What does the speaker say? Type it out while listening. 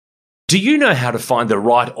Do you know how to find the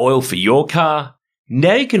right oil for your car?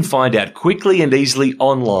 Now you can find out quickly and easily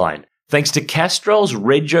online, thanks to Castrol's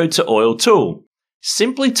Rego to Oil tool.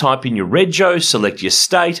 Simply type in your Rego, select your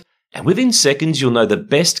state, and within seconds you'll know the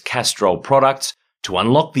best Castrol products to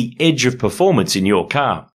unlock the edge of performance in your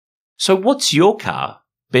car. So what's your car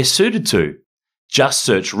best suited to? Just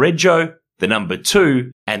search Rego, the number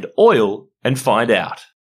 2, and oil and find out.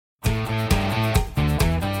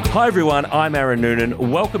 Hi everyone, I'm Aaron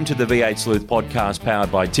Noonan. Welcome to the V8 Sleuth podcast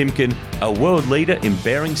powered by Timken, a world leader in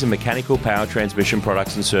bearings and mechanical power transmission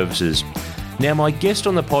products and services. Now my guest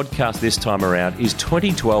on the podcast this time around is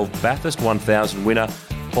 2012 Bathurst 1000 winner,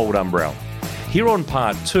 Paul Dumbrell. Here on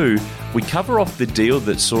part 2, we cover off the deal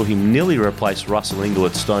that saw him nearly replace Russell Ingall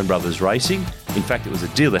at Stone Brothers Racing. In fact, it was a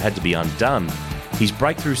deal that had to be undone. His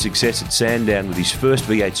breakthrough success at Sandown with his first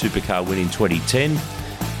V8 supercar win in 2010,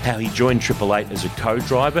 how he joined Triple Eight as a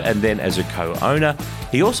co-driver and then as a co-owner.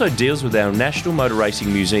 He also deals with our National Motor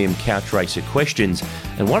Racing Museum Couch Racer questions,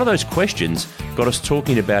 and one of those questions got us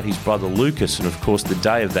talking about his brother Lucas and of course the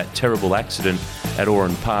day of that terrible accident at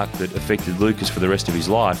Oran Park that affected Lucas for the rest of his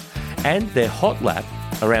life, and their hot lap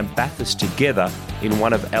around Bathurst together in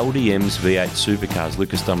one of LDM's V8 supercars,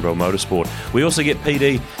 Lucas Dumbrell Motorsport. We also get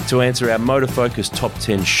PD to answer our motor-focused top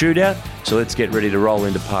 10 shootout, so let's get ready to roll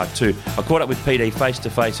into part 2. I caught up with PD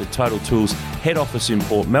face-to-face at Total Tools head office in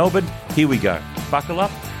Port Melbourne. Here we go. Buckle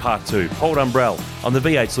up, part 2. Paul Dumbrell on the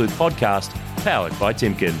V8 Sleuth podcast, powered by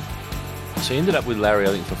Timken. So you ended up with Larry,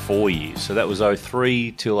 I think, for 4 years. So that was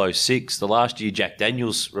 03 till 06. The last year, Jack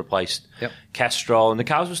Daniels replaced Castrol, and the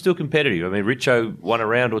cars were still competitive. I mean, Richo won a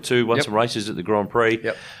round or two, won some races at the Grand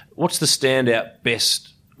Prix. What's the standout best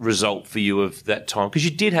result for you of that time? Because you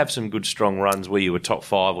did have some good, strong runs where you were top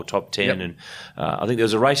 5 or top 10. And I think there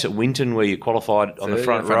was a race at Winton where you qualified on the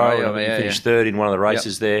front row and you finished third in one of the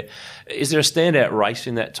races there. Is there a standout race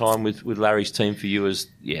in that time with Larry's team for you as,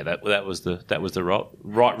 that was the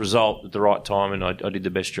right result at the right time and I did the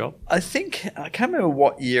best job? I think, I can't remember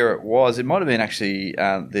what year it was. It might have been actually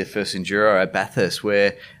their first Enduro at Bathurst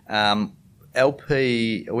where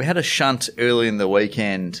LP, we had a shunt early in the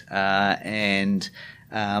weekend and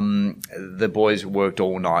the boys worked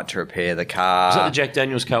all night to repair the car. Was that the Jack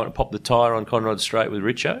Daniels car that popped the tyre on Conrod Straight with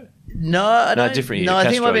Richo? No, different year. No, I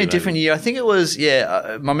think it might have been a Castro, different year. I think it was,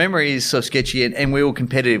 my memory is so sketchy, and we were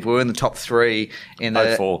competitive. We were in the top 3 in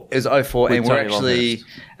the 04. It was 04, with and we're Tony actually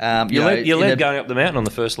you led going up the mountain on the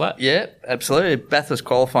first lap. Yeah, absolutely. Bathurst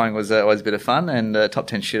qualifying was always a bit of fun, and top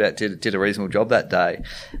 10 shootout did a reasonable job that day.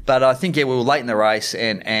 But I think we were late in the race,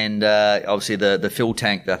 and obviously the fuel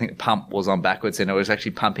tank, I think the pump was on backwards, and it was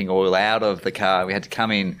actually pumping oil out of the car. We had to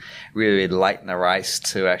come in really late in the race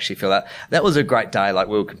to actually fill that. That was a great day. Like,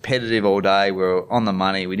 we were competitive all day. We were on the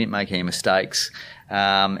money. We didn't make any mistakes. We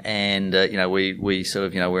sort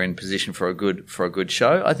of, we're in position for a good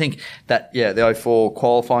show. I think that, the 04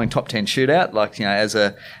 qualifying top 10 shootout, as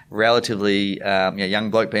a relatively, young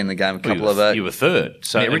bloke being in the game, you were third.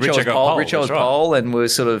 So Richo was pole, and we were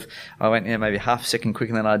sort of, I went, maybe half a second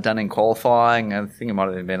quicker than I'd done in qualifying. I think it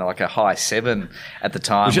might have been like a high 7 at the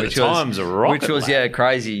time. Which at the time was a rocket. Which was,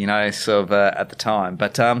 crazy, sort of, at the time.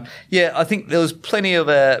 But, I think there was plenty of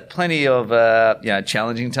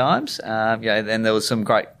challenging times. And there was some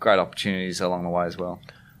great opportunities along the way as well.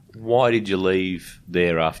 Why did you leave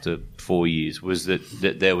there after 4 years? Was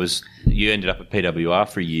that there was, you ended up at PWR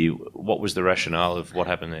for a year? What was the rationale of what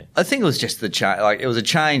happened there? I think it was just the change. Like, it was a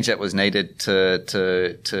change that was needed to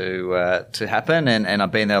happen, and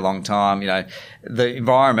I've been there a long time. The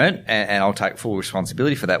environment, and I'll take full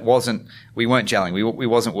responsibility for that. We weren't gelling. We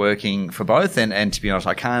wasn't working for both, and to be honest,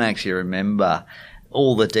 I can't actually remember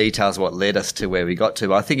all the details of what led us to where we got to.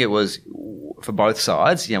 But I think it was for both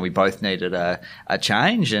sides. We both needed a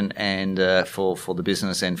change, and for the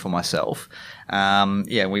business and for myself.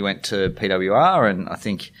 We went to PWR, and I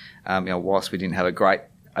think whilst we didn't have a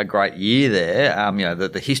great year there,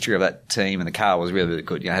 the history of that team and the car was really, really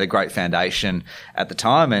good. Had a great foundation at the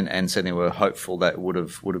time, and certainly were hopeful that it would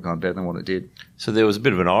have gone better than what it did. So there was a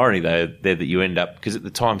bit of an irony there that you end up, because at the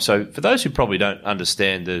time, so for those who probably don't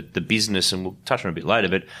understand the business, and we'll touch on it a bit later,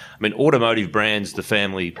 but I mean, Automotive Brands, the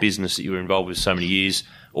family business that you were involved with so many years,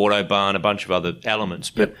 Autobahn, a bunch of other elements.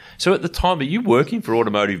 But so at the time, are you working for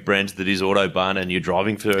Automotive Brands that is Autobahn, and you're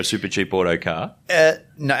driving for a super cheap auto car?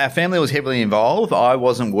 No, our family was heavily involved. I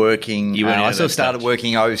wasn't working. I sort of started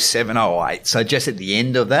working 07, 08. So just at the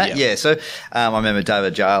end of that. So I remember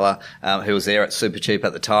David Jala, who was there at Super Cheap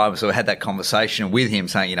at the time. So I had that conversation with him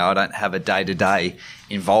saying, I don't have a day-to-day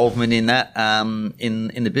involvement in that,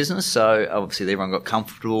 in the business. So obviously everyone got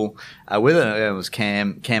comfortable with it. It was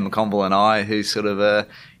Cam McConville and I who sort of,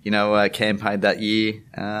 campaigned that year,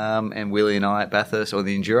 and Willie and I at Bathurst, or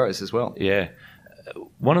the Enduros as well. Yeah.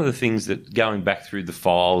 One of the things that going back through the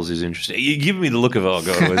files is interesting. You give me the look of, oh,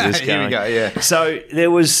 God, where's this going? Here we go, yeah. So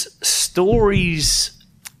there was stories.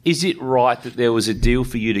 Is it right that there was a deal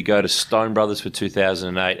for you to go to Stone Brothers for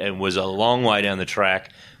 2008 and was a long way down the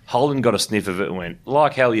track? Holden got a sniff of it and went,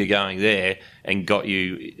 like hell you're going there, and got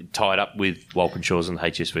you tied up with Walkinshaws and the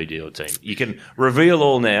HSV dealer team. You can reveal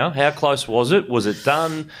all now. How close was it? Was it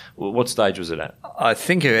done? What stage was it at? I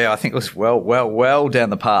think it was well down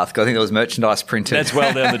the path. I think there was merchandise printed. That's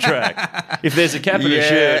well down the track. If there's a cap and a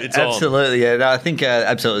shirt, it's absolutely, on. Yeah, no, I think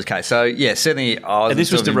absolutely was the case. So, yeah, certainly I was... And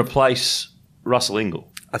this was to replace Russell Ingle.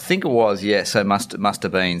 I think it was, yeah, so must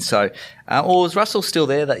have been. So, or was Russell still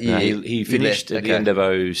there that year? No, he finished at the end of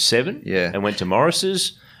 2007 and went to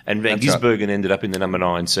Morris's, and Van Gisbergen ended up in the number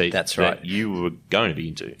 9 seat. That's right. That you were going to be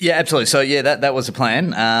into. Yeah, absolutely. So, yeah, that was the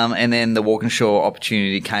plan. And then the Walkinshaw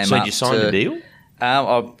opportunity came up. So you signed the deal?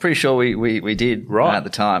 I'm pretty sure we did right at the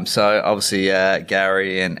time. So, obviously,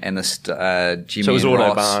 Gary and the Jimmy. So it was and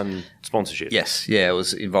Ross. Autobahn sponsorship. Yes, yeah, it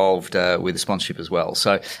was involved with the sponsorship as well.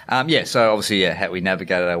 So, so obviously, we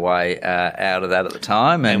navigated our way out of that at the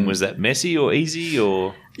time. And was that messy or easy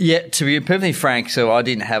or? Yeah, to be perfectly frank, so I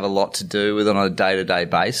didn't have a lot to do with it on a day-to-day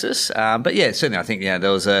basis. But yeah, certainly I think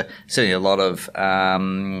there was certainly a lot of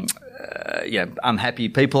unhappy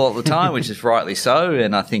people at the time, which is rightly so.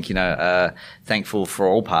 And I think thankful for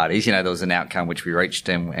all parties. There was an outcome which we reached,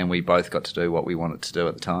 and we both got to do what we wanted to do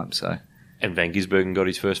at the time. So. And Van Gisbergen got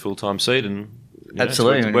his first full-time seat, and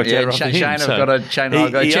absolutely, Shane and I got a check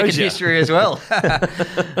in history as well.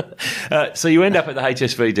 So you end up at the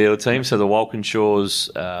HSV dealer team. So the Walkinshaws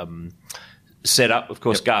set up. Of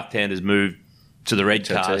course, Garth Tander's moved to the red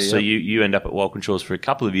cars. So you end up at Walkinshaws for a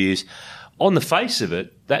couple of years. On the face of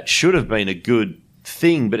it, that should have been a good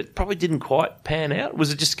thing, but it probably didn't quite pan out.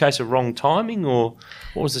 Was it just a case of wrong timing, or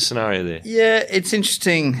what was the scenario there? Yeah, it's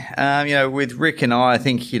interesting. With Rick and I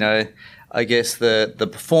think I guess the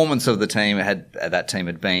performance of the team had been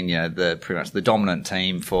pretty much the dominant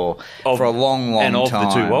team for a long time. And of the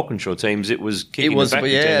two Walkinshaw teams, it was kicking the back.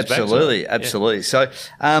 Yeah, absolutely. Yeah. So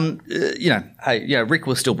Rick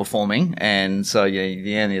was still performing, and so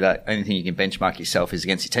the only thing you can benchmark yourself is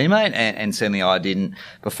against your teammate, and certainly I didn't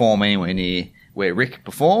perform anywhere near where Rick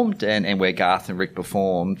performed and where Garth and Rick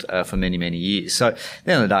performed for many, many years. So at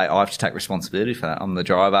the end of the day, I have to take responsibility for that. I'm the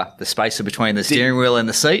driver, the spacer between the steering wheel and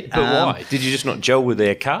the seat. But why? Did you just not gel with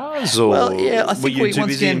their cars? Or I think were you too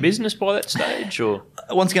busy in business by that stage? Or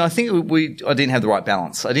once again, I think I didn't have the right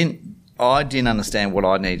balance. I didn't understand what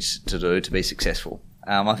I needed to do to be successful.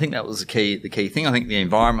 I think that was the key thing. I think the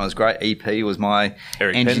environment was great. EP was my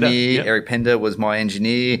engineer. Yep. Eric Pender was my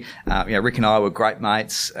engineer. Rick and I were great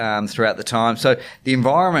mates throughout the time. So the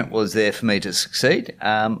environment was there for me to succeed.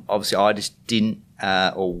 Obviously, I just didn't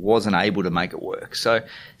or wasn't able to make it work. So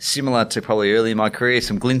similar to probably early in my career,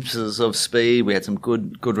 some glimpses of speed. We had some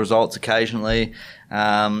good results occasionally.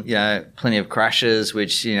 Plenty of crashes,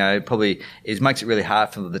 which, probably makes it really hard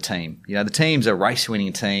for the team. The team's a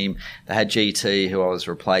race-winning team. They had GT, who I was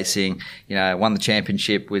replacing, won the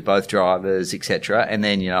championship with both drivers, etc. And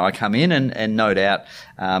then, I come in and no doubt,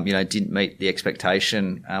 didn't meet the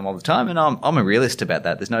expectation of the time. And I'm a realist about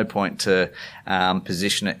that. There's no point to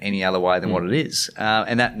position it any other way than what it is.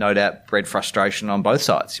 And that no doubt bred frustration on both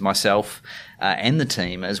sides, myself and the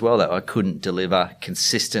team as well, that I couldn't deliver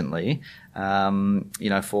consistently for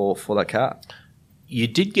that car. You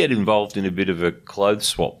did get involved in a bit of a clothes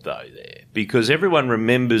swap, though, there, because everyone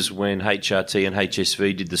remembers when HRT and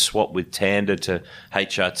HSV did the swap with Tander to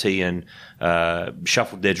HRT and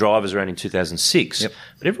shuffled their drivers around in 2006. Yep.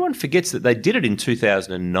 But everyone forgets that they did it in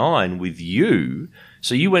 2009 with you.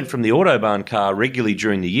 So you went from the Autobahn car regularly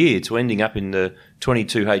during the year to ending up in the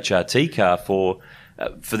 22 HRT car for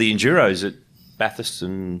the Enduros at Bathurst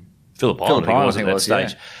and Phillip Island, I think it was at that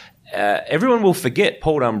stage. Yeah. Everyone will forget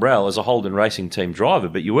Paul Dumbrell as a Holden Racing Team driver,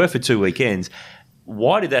 but you were for 2 weekends.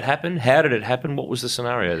 Why did that happen? How did it happen? What was the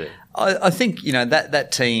scenario there? I think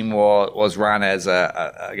that team was run as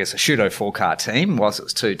a pseudo 4-car team, whilst it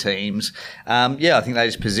was 2 teams. I think they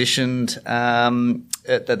just positioned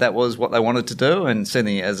that was what they wanted to do, and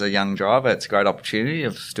certainly as a young driver, it's a great opportunity.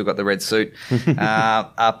 I've still got the red suit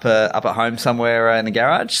up at home somewhere in the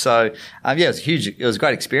garage. So it was huge. It was a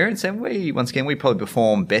great experience, and we probably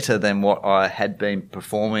performed better than what I had been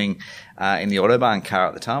performing in the Autobahn car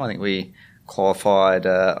at the time. I think we qualified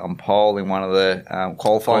on pole in one of the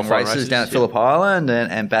qualifying races down at Phillip Island,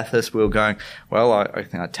 and Bathurst we were going well. I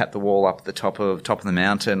think I tapped the wall up at the top of the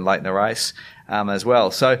mountain late in the race. as well.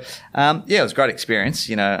 So, it was a great experience.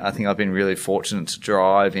 I think I've been really fortunate to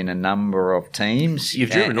drive in a number of teams. You've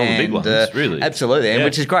driven all the big ones, really. Absolutely, and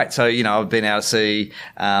which is great. So, I've been able to see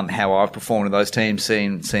how I've performed in those teams,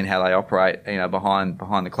 seen how they operate, behind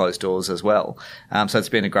the closed doors as well. So it's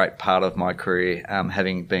been a great part of my career,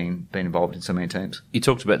 having been involved in so many teams. You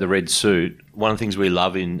talked about the red suit. One of the things we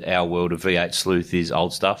love in our world of V8 Sleuth is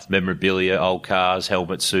old stuff, memorabilia, old cars,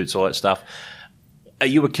 helmet suits, all that stuff. Are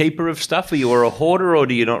you a keeper of stuff? Are you a hoarder, or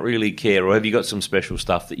do you not really care? Or have you got some special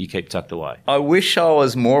stuff that you keep tucked away? I wish I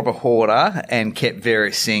was more of a hoarder and kept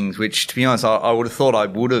various things, which, to be honest, I would have thought I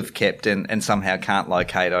would have kept and somehow can't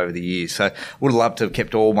locate over the years. So would have loved to have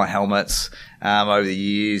kept all my helmets over the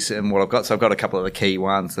years and what I've got. So I've got a couple of the key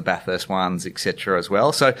ones, the Bathurst ones, etc. as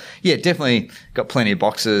well. So, definitely got plenty of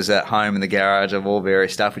boxes at home in the garage of all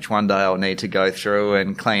various stuff, which one day I'll need to go through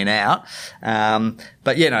and clean out.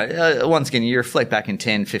 But, once again, you reflect back in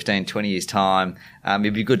 10, 15, 20 years' time,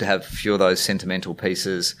 it'd be good to have a few of those sentimental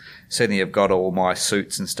pieces. Certainly I've got all my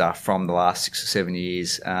suits and stuff from the last 6 or 7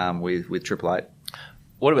 years with Triple Eight.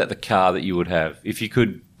 What about the car that you would have? If you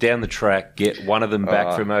could, down the track, get one of them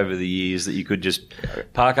back from over the years that you could just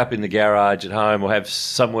park up in the garage at home or have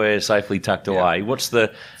somewhere safely tucked away, what's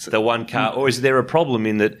the one car? Or is there a problem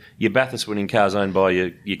in that your Bathurst winning car's owned by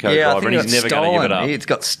your co-driver and he's never going to give it up? It's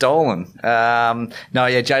got stolen.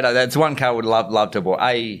 Jado, that's one car I would love to have bought.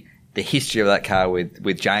 The history of that car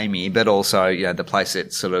with Jamie, but also, the place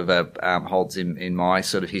it sort of holds in my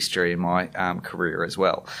sort of history in my career as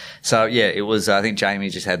well. So, it was, I think Jamie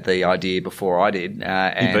just had the idea before I did,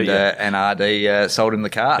 and RD sold him the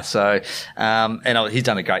car. So, he's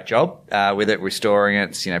done a great job with it, restoring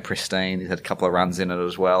it. It's, pristine. He's had a couple of runs in it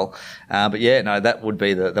as well. That would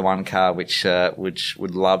be the one car which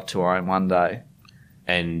would love to own one day.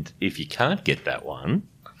 And if you can't get that one,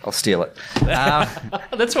 I'll steal it.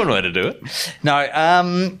 That's one way to do it. No,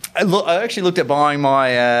 I actually looked at buying my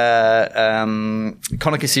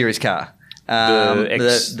Konica Series car.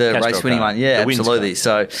 The race-winning one. Yeah, absolutely.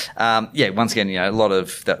 So, once again, a lot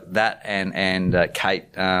of that and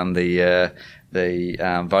Kate, the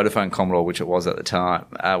Vodafone Commodore, which it was at the time,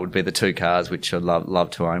 would be the two cars which I'd love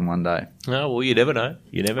to own one day. Oh, well, you never know.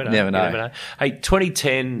 You never know. Hey,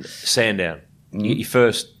 2010 Sandown, your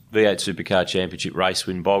first V8 Supercar Championship race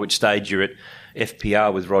win, by which stage you're at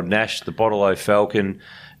FPR with Rod Nash, the Bottle Falcon.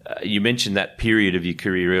 You mentioned that period of your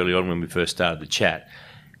career early on when we first started the chat.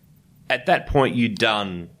 At that point, you'd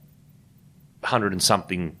done 100 and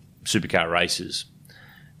something supercar races.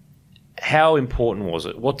 How important was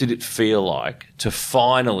it? What did it feel like to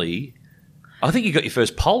finally... I think you got your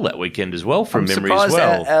first pole that weekend as well, from memory as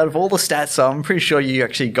well. Out of all the stats, I'm pretty sure you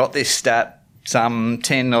actually got this stat some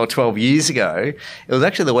 10 or 12 years ago. It was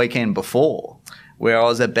actually the weekend before where I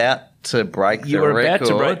was about to break the record. You were about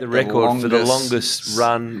to break the record for the longest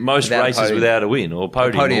run, most races without a win or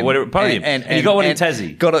podium. Or whatever. Podium. And you got one in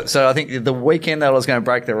Tassie. Got it. So I think the weekend that I was going to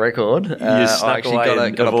break the record, I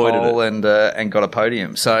actually got a pole and got a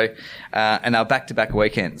podium. So, and they were back-to-back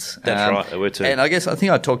weekends. That's right, they were too. And I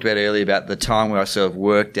think I talked about earlier about the time where I sort of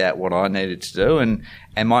worked out what I needed to do, and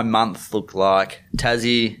my month looked like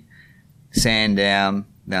Tassie, Sandown,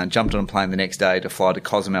 then jumped on a plane the next day to fly to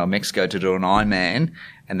Cozumel, Mexico to do an Ironman,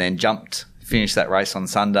 and then finished that race on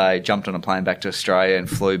Sunday, jumped on a plane back to Australia and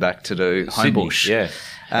flew back to do Homebush. Yeah.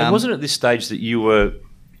 And wasn't it at this stage that you were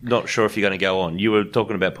not sure if you're going to go on? You were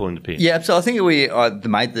talking about pulling the pin. Yeah, so I think I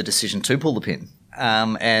made the decision to pull the pin.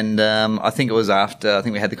 I think it was after, I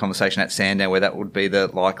think we had the conversation at Sandown where that would be the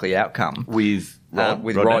likely outcome. With Rod,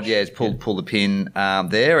 pull the pin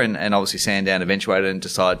there, and obviously Sandown eventuated and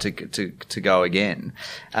decided to go again.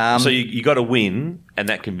 So you got a win, and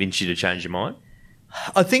that convinced you to change your mind?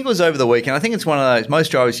 I think it was over the weekend. I think it's one of those,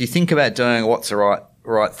 most drivers, you think about doing what's the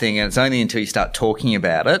right thing, and it's only until you start talking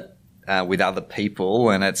about it with other people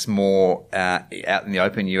and it's more out in the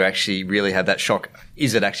open, you actually really have that shock.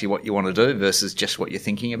 Is it actually what you want to do versus just what you're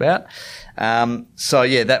thinking about?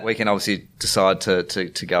 That weekend obviously decided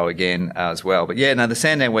to go again as well. But the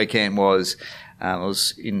Sandown weekend was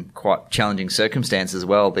in quite challenging circumstances as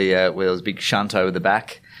well. Where there was a big shunt over the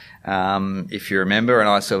back. If you remember, and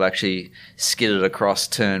I sort of actually skidded across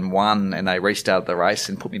turn 1 and they restarted the race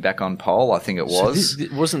and put me back on pole, I think it was. So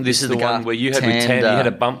wasn't this the one where you had with Tander, you had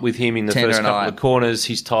a bump with him in the first couple of corners,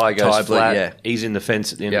 his tyre goes flat, he's in the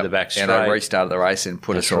fence at the end of the back straight. And I restarted the race and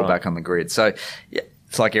put us all back on the grid. So,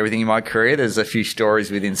 it's like everything in my career. There's a few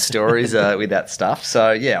stories within stories with that stuff.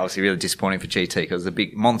 So, obviously really disappointing for GT because the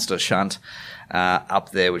big monster shunt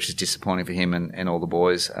up there, which is disappointing for him and all the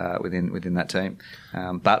boys within that team.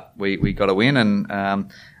 But we got a win,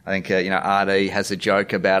 and I think, RD has a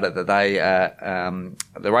joke about it that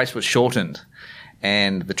the race was shortened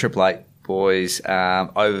and the Triple Eight boys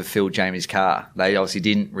overfilled Jamie's car. They obviously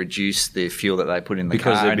didn't reduce the fuel that they put in the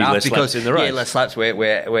car because there'd be less laps in the race. Yeah, less laps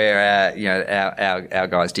where our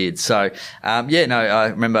guys did. So I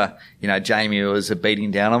remember Jamie was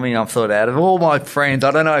beating down on me. I thought, out of all my friends,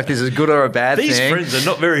 I don't know if this is good or a bad thing. These friends are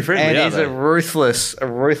not very friendly, and he's a ruthless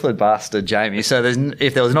bastard, Jamie. So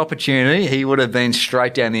if there was an opportunity, he would have been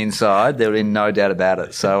straight down the inside. There would have been no doubt about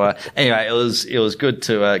it. So anyway, it was good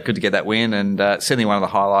to get that win, and certainly one of the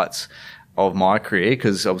highlights of my career,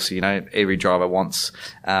 because obviously every driver wants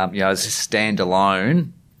as a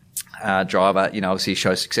standalone driver, obviously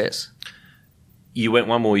show success. You went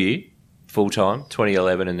one more year full time,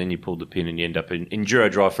 2011, and then you pulled the pin and you end up in enduro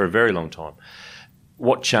drive for a very long time.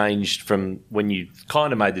 What changed from when you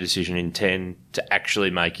kind of made the decision in 10 to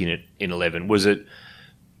actually making it in 11? Was it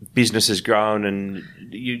business has grown and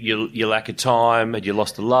you lack of time? Had you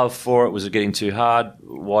lost the love for it? Was it getting too hard?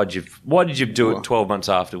 Why did you do it 12 months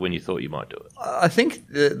after when you thought you might do it? I think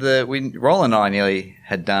Roland and I nearly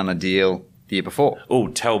had done a deal the year before. Oh,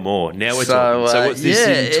 tell more. Now we're talking. So what's this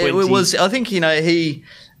in 20? It was, I think, he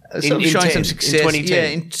sort of showing some success. In 2010. Yeah,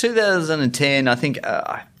 in 2010, I think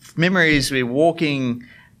memories, we were walking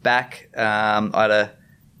back. I had a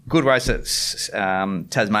good race at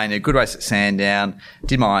Tasmania, good race at Sandown,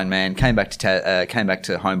 did my Ironman, came back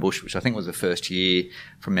to Homebush, which I think was the first year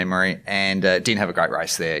from memory, and didn't have a great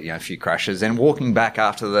race there, a few crashes. And walking back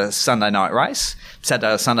after the Sunday night race,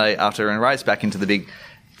 Sunday after a race, back into the big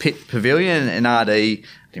pit pavilion, and RD, I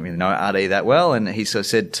didn't really know RD that well, and he sort of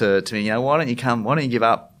said to me, why don't you give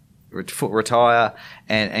up, retire,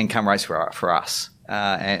 and come race for us.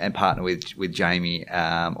 And partner with Jamie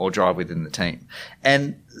or drive within the team,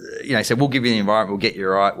 and he said, we'll give you the environment, we'll get you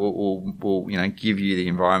right, we'll give you the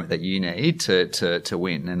environment that you need to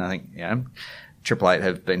win. And I think Triple Eight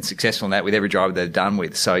have been successful in that with every driver they've done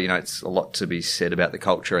with. So it's a lot to be said about the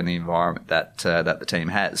culture and the environment that the team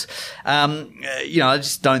has. I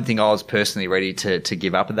just don't think I was personally ready to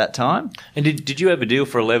give up at that time. And did you have a deal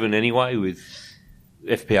for 11 anyway with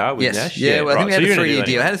FPR with Nash? Yeah, well, I think we had a 3-year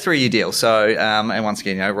deal. I had a 3-year deal. So, and once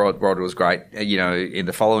again, Rod was great, in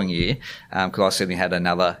the following year, because I certainly had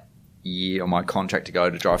another year on my contract to go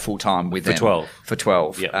to drive full-time with them. For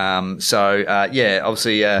 12. Yep.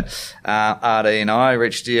 Obviously, RD and I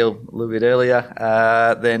reached a deal a little bit earlier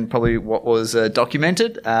than probably what was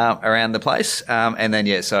documented around the place. And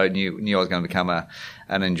then, so knew I was going to become an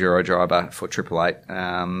enduro driver for Triple Eight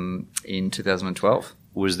in 2012.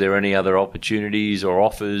 Was there any other opportunities or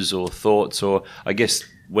offers or thoughts? Or I guess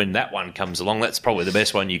when that one comes along, that's probably the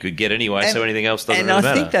best one you could get anyway, so anything else doesn't really matter.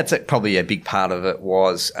 And I think that's probably a big part of it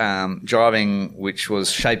was driving, which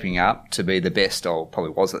was shaping up to be the best, or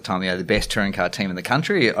probably was at the time, the best touring car team in the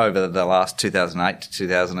country over the last 2008 to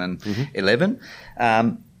 2011.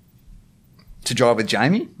 To drive with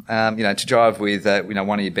Jamie, to drive with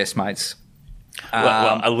one of your best mates.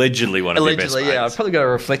 Allegedly one of your best mates. I've probably got to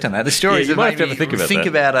reflect on that. The stories you might have have to made me think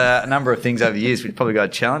about a number of things over the years. We've probably got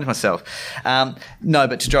to challenge myself. But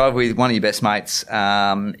to drive with one of your best mates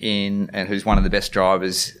and who's one of the best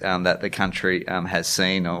drivers that the country has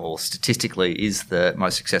seen, or statistically is the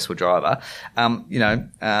most successful driver,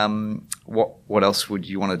 what else would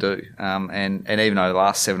you want to do? And even over the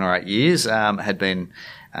last 7 or 8 years had been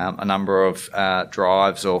a number of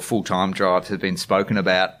drives or full-time drives have been spoken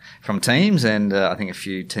about from teams, and I think a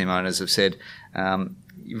few team owners have said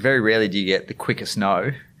very rarely do you get the quickest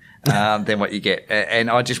no than what you get.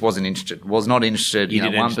 And I just wasn't interested. Was not interested. You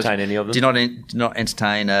didn't entertain any of them? Did not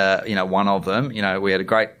entertain one of them. We had a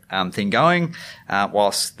great thing going.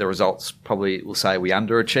 Whilst the results probably will say we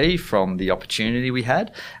underachieved from the opportunity we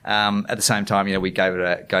had. At the same time, we gave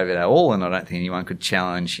it our all, and I don't think anyone could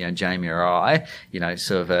challenge Jamie or I.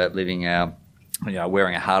 Sort of living our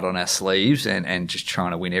wearing a heart on our sleeves and just trying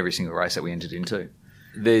to win every single race that we entered into.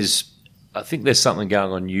 I think there's something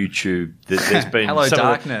going on YouTube that there's been Hello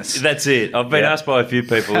Darkness. That's it. I've been asked by a few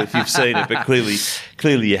people if you've seen it, but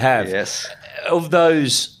clearly you have. Yes. Of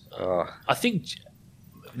those, I think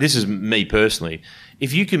this is me personally.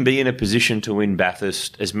 If you can be in a position to win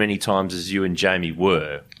Bathurst as many times as you and Jamie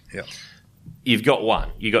were, you've got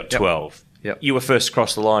one. You got 12. Yep. You were first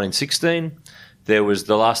across the line in 16. There was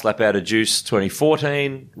the last lap out of Juice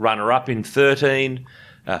 2014, runner-up in 13.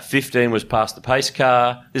 15 was past the pace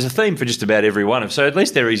car. There's a theme for just about every one of them. So at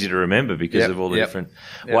least they're easy to remember because of all the different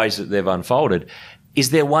ways that they've unfolded.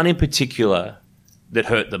 Is there one in particular that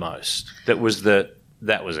hurt the most? That was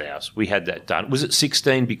that was ours. We had that done. Was it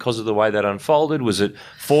 16 because of the way that unfolded? Was it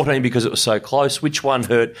 14 because it was so close? Which one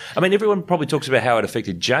hurt? I mean, everyone probably talks about how it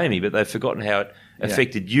affected Jamie, but they've forgotten how it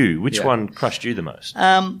affected you. Which one crushed you the most?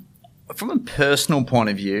 From a personal point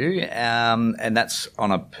of view, and that's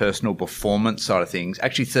on a personal performance side of things,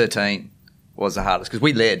 actually 13 was the hardest because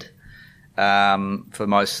we led for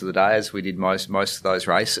most of the days. We did most of those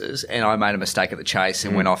races, and I made a mistake at the chase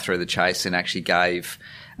and went off through the chase and actually gave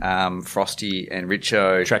Frosty and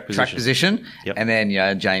Richo track position. Yep. And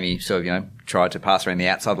then, Jamie sort of, tried to pass around the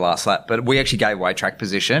outside the last lap. But we actually gave away track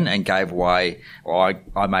position and gave away, or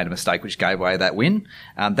I made a mistake which gave away that win.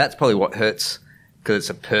 That's probably what hurts because it's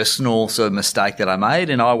a personal sort of mistake that I made,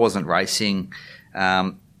 and I wasn't racing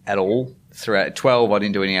at all. Throughout 12, I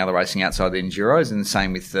didn't do any other racing outside the Enduros, and the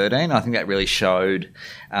same with 13. I think that really showed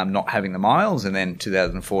not having the miles. And then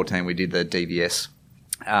 2014, we did the DVS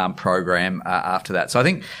program after that. So I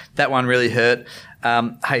think that one really hurt.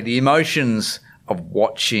 The emotions of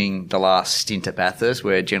watching the last stint at Bathurst,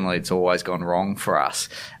 where generally it's always gone wrong for us,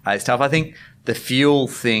 is tough. I think the fuel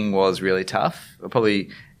thing was really tough.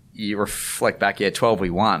 Probably you reflect back, 12 we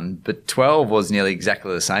won, but 12 was nearly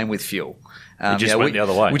exactly the same with fuel. We just went the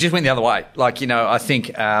other way. We just went the other way. I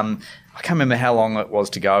think I can't remember how long it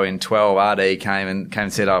was to go in 12. RD came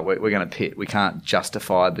and said, we're going to pit. We can't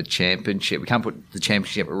justify the championship. We can't put the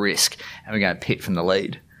championship at risk, and we're going to pit from the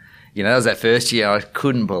lead. That was that first year. I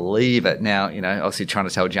couldn't believe it. Now, obviously trying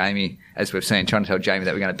to tell Jamie, as we've seen, that we're going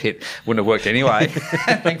to pit wouldn't have worked anyway.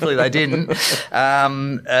 Thankfully they didn't. So,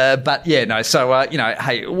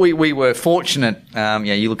 we were fortunate.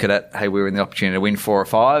 You look at it, we were in the opportunity to win 4 or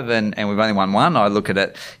 5 and we've only won 1. I look at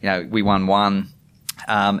it, we won 1,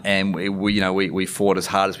 and we fought as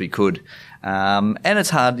hard as we could. And it's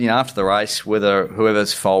hard, after the race, whether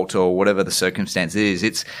whoever's fault or whatever the circumstance is,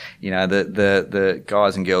 it's, the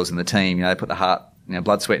guys and girls in the team, they put the heart,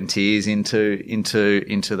 blood, sweat and tears into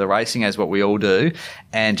the racing, as what we all do,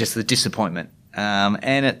 and just the disappointment.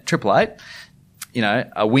 And at Triple Eight,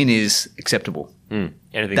 a win is acceptable.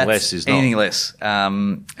 Anything less is not. Anything less.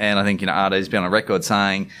 And I think, RD's been on record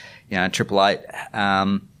saying, Triple Eight,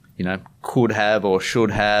 could have or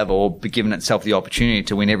should have or be given itself the opportunity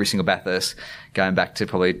to win every single Bathurst, going back to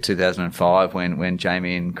probably 2005 when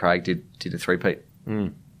Jamie and Craig did a three-peat.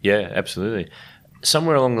 Yeah, absolutely.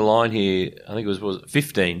 Somewhere along the line here, I think it was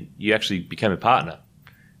 15, you actually became a partner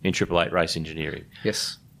in Triple Eight Race Engineering.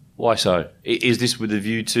 Yes. Why so? Is this with a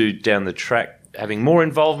view to down the track having more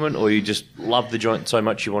involvement, or you just love the joint so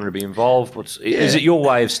much you wanted to be involved? Is it your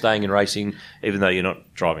way of staying in racing even though you're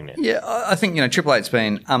not driving now? Yeah, I think, Triple Eight's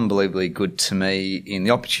been unbelievably good to me in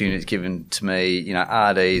the opportunities given to me.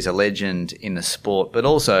 RD is a legend in the sport, but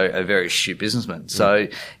also a very astute businessman. So,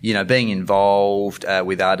 being involved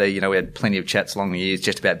with RD, we had plenty of chats along the years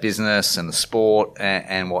just about business and the sport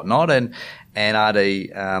and whatnot. And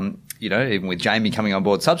RD, even with Jamie coming on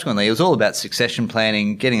board subsequently, it was all about succession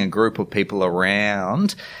planning, getting a group of people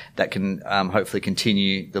around that can hopefully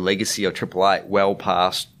continue the legacy of Triple Eight well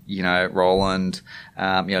past, Roland,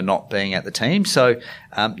 not being at the team. So,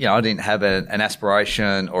 I didn't have an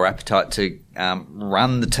aspiration or appetite to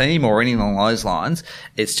run the team or anything along those lines.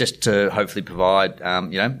 It's just to hopefully provide,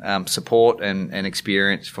 support and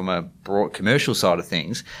experience from a broad commercial side of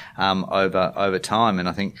things over time. And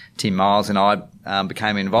I think Tim Miles and I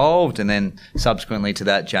became involved, and then subsequently to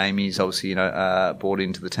that, Jamie's obviously brought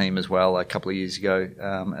into the team as well a couple of years ago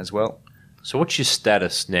as well. So what's your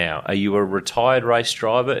status now? Are you a retired race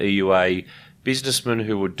driver? Are you a businessman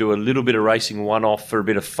who would do a little bit of racing one-off for a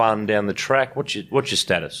bit of fun down the track? What's your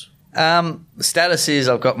status? The status is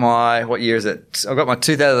I've got my, what year is it? I've got my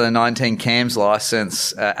 2019 CAMS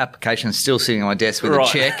license application still sitting on my desk with a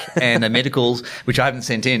check and the medicals, which I haven't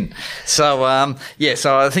sent in. So,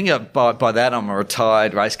 so I think by that I'm a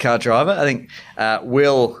retired race car driver. I think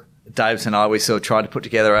Will Davis and I, we sort of tried to put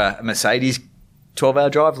together a Mercedes 12-hour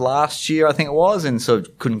drive last year, I think it was, and sort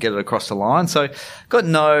of couldn't get it across the line. So got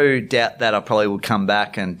no doubt that I probably would come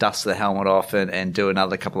back and dust the helmet off and do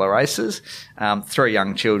another couple of races. 3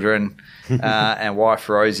 young children and wife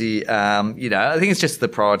Rosie. I think it's just the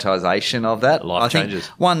prioritisation of that. Life changes.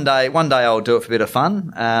 One day I'll do it for a bit of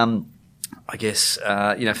fun. I guess,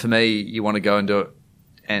 for me, you want to go and do it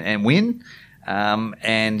and win.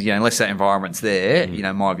 Unless that environment's there,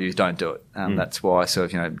 my view is don't do it. That's why I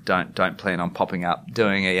sort of, don't plan on popping up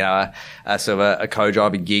doing a sort of a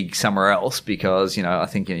co-driving gig somewhere else because, I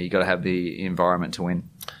think, you've got to have the environment to win.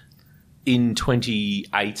 In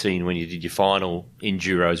 2018, when you did your final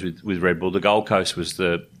Enduros with Red Bull, the Gold Coast was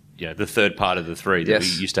the third part of the 3 that we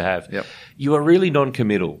used to have. Yep. You were really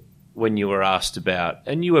non-committal when you were asked about,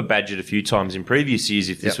 and you were badgered a few times in previous years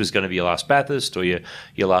if this was going to be your last Bathurst or your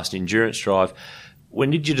last endurance drive. When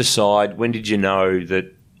did you decide? When did you know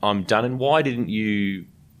that I'm done? And why didn't you?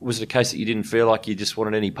 Was it a case that you didn't feel like you just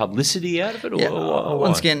wanted any publicity out of it? Or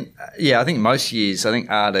once again, I think most years, I think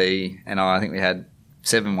RD and I think we had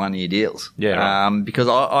 7 1-year deals. Yeah. Right. Because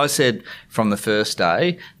I said from the first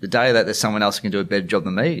day, the day that there's someone else who can do a better job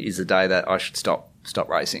than me is the day that I should stop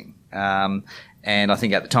racing. And I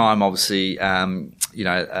think at the time, obviously,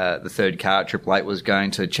 the third car at Triple Eight was going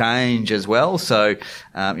to change as well. So,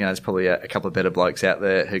 there's probably a couple of better blokes out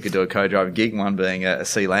there who could do a co-driver gig, one being a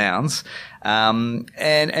C. Lowndes. And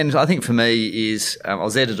I think for me is I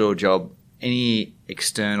was there to do a job. Any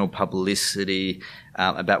external publicity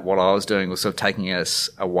about what I was doing was sort of taking us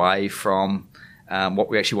away from what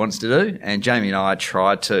we actually wanted to do. And Jamie and I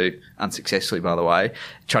tried to, unsuccessfully by the way,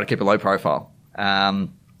 try to keep a low profile.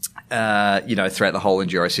 Throughout the whole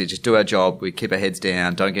enduro series, just do our job. We keep our heads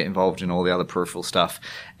down, don't get involved in all the other peripheral stuff,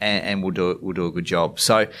 and we'll do a good job.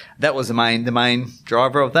 So that was the main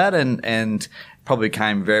driver of that, and probably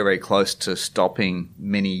came very, very close to stopping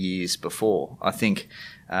many years before. I think,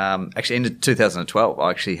 actually, end of 2012, I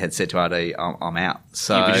actually had said to RD, I'm out.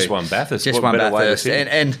 So you just won Bathurst. Just won Bathurst.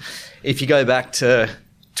 And if you go back to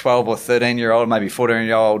 12 or 13-year-old, maybe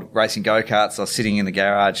 14-year-old racing go-karts, I was sitting in the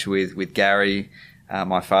garage with Gary,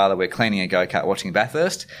 my father. We're cleaning a go-kart, watching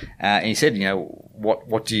Bathurst, and he said,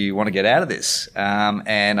 what do you want to get out of this?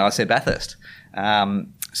 And I said Bathurst.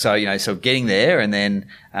 So getting there, and then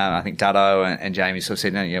I think Duddo and Jamie sort of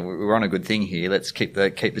said, no, we're on a good thing here. Let's keep the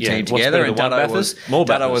team together. And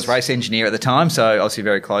Duddo was race engineer at the time, so obviously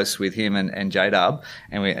very close with him and J-Dub,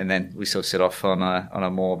 and then we sort of set off on a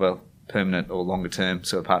more of a permanent or longer term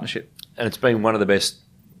sort of partnership. And it's been one of the best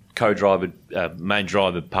co-driver, main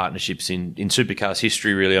driver partnerships in Supercars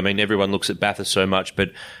history, really. I mean, everyone looks at Bathurst so much,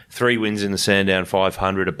 but 3 wins in the Sandown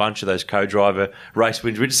 500, a bunch of those co-driver race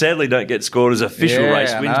wins, which sadly don't get scored as official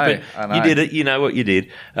race wins, but you did it. You know what you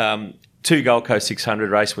did. 2 Gold Coast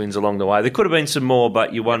 600 race wins along the way. There could have been some more,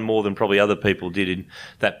 but you won more than probably other people did in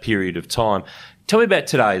that period of time. Tell me about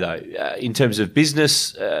today, though, in terms of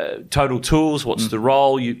business, Total Tools. What's the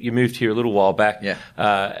role? You moved here a little while back. Yeah.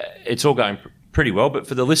 It's all going pretty well, but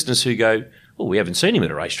for the listeners who go, well, we haven't seen him at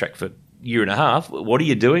a racetrack for a year and a half, what are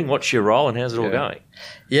you doing? What's your role, and how's it all going?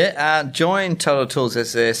 Yeah, joined Total Tools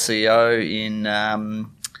as their CEO in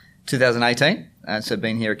 2018. So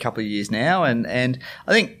been here a couple of years now, and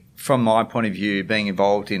I think from my point of view, being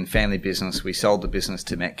involved in family business, we sold the business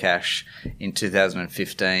to Metcash in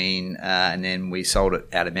 2015, and then we sold it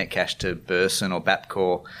out of Metcash to Burson or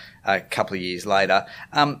Bapcor a couple of years later.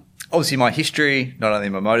 Obviously, my history, not only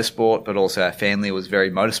my motorsport, but also our family was very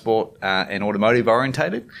motorsport and automotive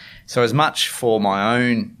orientated. So as much for my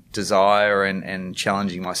own desire and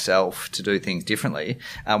challenging myself to do things differently,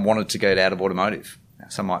 wanted to get out of automotive.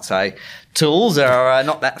 Some might say tools are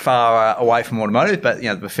not that far away from automotive, but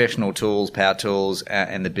the professional tools, power tools,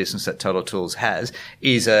 and the business that Total Tools has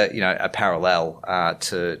is a parallel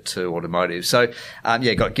to automotive. So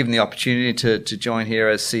got given the opportunity to join here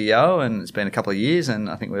as CEO, and it's been a couple of years, and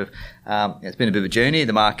I think it's been a bit of a journey.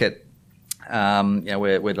 The market.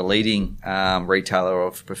 We're the leading retailer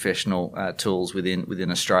of professional tools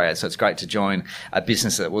within Australia. So it's great to join a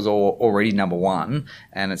business that was already number one,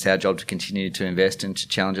 and it's our job to continue to invest and to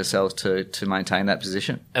challenge ourselves to maintain that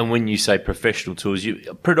position. And when you say professional tools,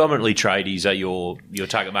 predominantly tradies are your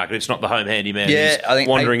target market. It's not the home handyman who's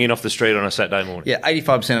wandering in off the street on a Saturday morning. Yeah,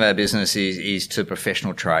 85% of our business is to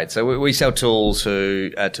professional trade. So we sell tools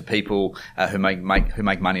to people who make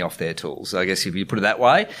money off their tools. So I guess if you put it that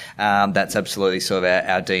way, that's absolutely sort of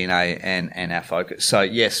our DNA and our focus. So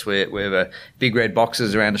yes, we have big red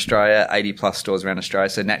boxes around Australia, 80 plus stores around Australia.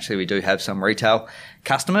 So naturally we do have some retail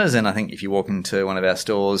customers. And I think if you walk into one of our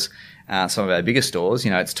stores, some of our bigger stores,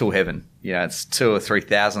 it's tool heaven. It's 2,000 or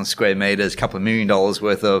 3,000 square meters, a couple of $1 million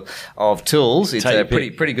worth of tools. It's a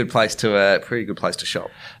pretty good place to shop.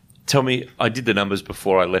 Tell me, I did the numbers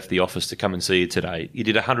before I left the office to come and see you today. You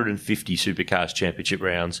did 150 Supercars championship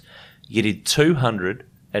rounds. You did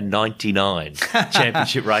 299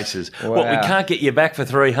 championship races. Wow. What, we can't get you back for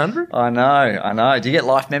 300? I know. Do you get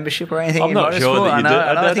life membership or anything? I'm not sure that you do.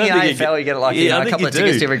 I think in AFL you get a couple of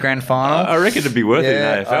tickets to every grand final. I reckon it'd be worth it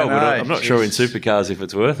in AFL, but I'm not sure in Supercars if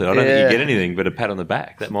it's worth it. I don't think you get anything but a pat on the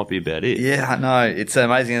back. That might be about it. Yeah, I know. It's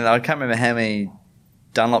amazing. I can't remember how many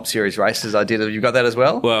Dunlop Series races I did. Have you got that as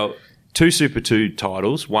well? Well, 2 Super 2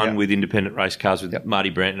 titles, one with independent race cars with Marty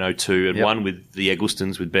Brandt in 02 and one with the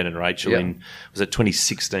Egglestons with Ben and Rachel in, was it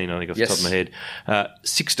 2016, I think, off the top of my head.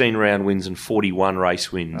 16 round wins and 41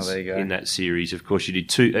 race wins in that series. Of course, you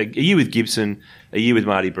did a year with Gibson, a year with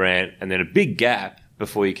Marty Brandt, and then a big gap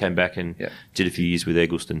before you came back and did a few years with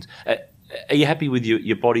Egglestons. Are you happy with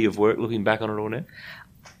your body of work looking back on it all now?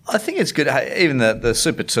 I think it's good. Even the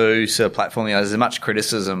Super 2 sort of platform, there's much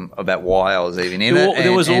criticism about why I was even in it.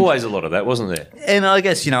 There was always a lot of that, wasn't there? And I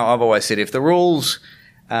guess, I've always said if the rules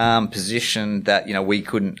positioned that, we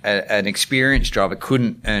couldn't, an experienced driver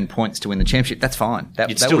couldn't earn points to win the championship, that's fine. That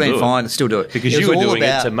would have been fine to still do it. Because you were doing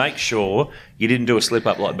it to make sure you didn't do a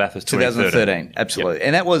slip-up like Bathurst 2013. Absolutely. Yep.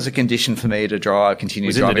 And that was a condition for me to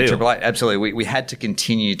continue driving Triple Eight. Absolutely. We had to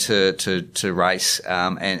continue to race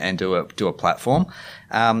and do a platform.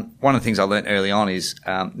 One of the things I learned early on is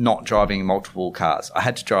not driving multiple cars. I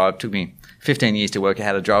had to drive, took me 15 years to work out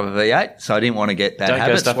how to drive a V8, so I didn't want to get that habit. Don't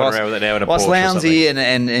go stuffing around with it now in a Porsche or something. Lownsy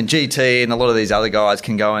and GT and a lot of these other guys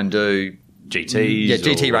can go and do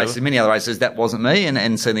GT races, many other races. That wasn't me,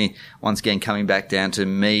 and certainly, once again, coming back down to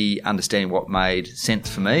me understanding what made sense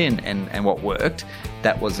for me and what worked,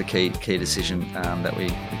 that was the key decision that we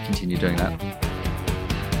continue doing that.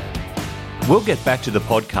 We'll get back to the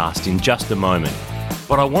podcast in just a moment,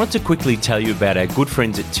 but I wanted to quickly tell you about our good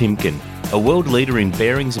friends at Timken, a world leader in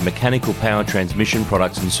bearings and mechanical power transmission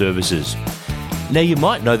products and services. Now, you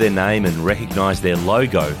might know their name and recognise their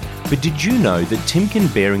logo, but did you know that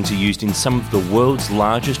Timken bearings are used in some of the world's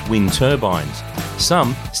largest wind turbines?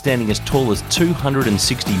 Some standing as tall as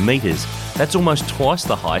 260 metres. That's almost twice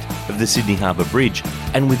the height of the Sydney Harbour Bridge,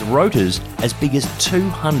 and with rotors as big as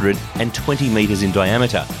 220 metres in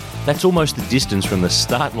diameter. That's almost the distance from the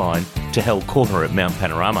start line to Hell Corner at Mount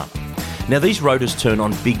Panorama. Now, these rotors turn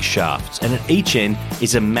on big shafts, and at each end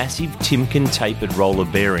is a massive Timken tapered roller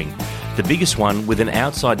bearing, the biggest one with an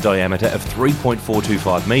outside diameter of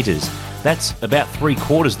 3.425 metres. That's about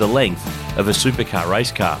 3/4 the length of a supercar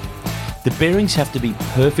race car. The bearings have to be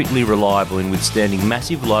perfectly reliable in withstanding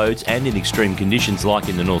massive loads and in extreme conditions like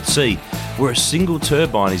in the North Sea, where a single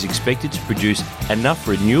turbine is expected to produce enough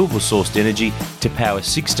renewable sourced energy to power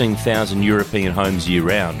 16,000 European homes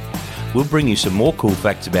year-round. We'll bring you some more cool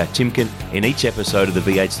facts about Timken in each episode of the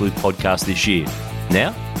V8 Sleuth podcast this year.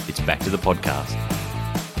 Now, it's back to the podcast.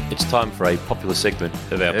 It's time for a popular segment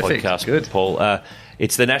of our podcast, good. Paul.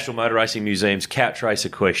 It's the National Motor Racing Museum's Couch Racer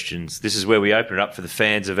Questions. This is where we open it up for the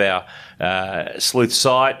fans of our Sleuth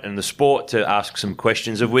site and the sport to ask some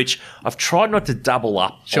questions, of which I've tried not to double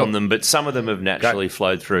up on them, but some of them have naturally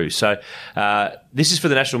flowed through. So this is for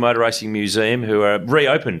the National Motor Racing Museum, who are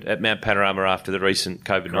reopened at Mount Panorama after the recent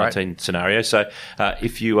COVID-19 scenario. So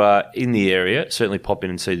if you are in the area, certainly pop in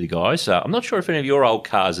and see the guys. I'm not sure if any of your old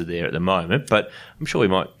cars are there at the moment, but I'm sure we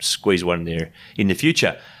might squeeze one in there in the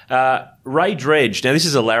future. Ray Dredge. Now, this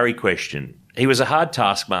is a Larry question. He was a hard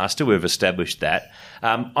taskmaster. We've established that.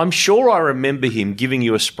 I'm sure I remember him giving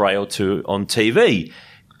you a spray or two on TV.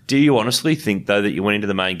 Do you honestly think, though, that you went into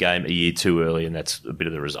the main game a year too early and that's a bit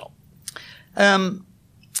of the result?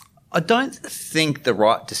 I don't think the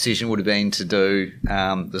right decision would have been to do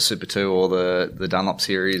the Super 2 or the Dunlop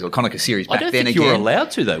series or Konica series back then again. I don't think you were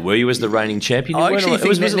allowed to, though, were you, as the reigning champion? Was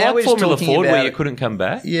it like Formula Ford where you couldn't come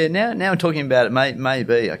back? Yeah, now I'm talking about it,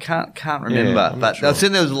 maybe. I can't remember. But sure.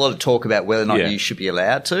 There was a lot of talk about whether or not you should be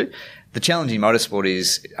allowed to. The challenge in motorsport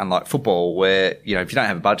is, unlike football, where, if you don't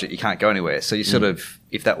have a budget, you can't go anywhere. So you sort of,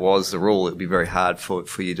 if that was the rule, it would be very hard for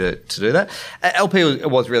you to do that. LP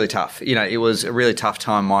was really tough. It was a really tough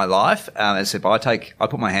time in my life. As I said, I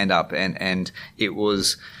put my hand up and it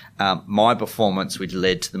was my performance which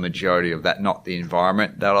led to the majority of that, not the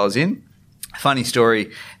environment that I was in. Funny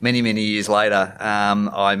story, many, many years later,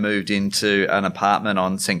 I moved into an apartment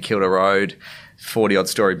on St Kilda Road, 40-odd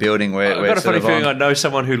story building where I've got a funny feeling I know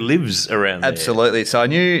someone who lives around there. Absolutely. So I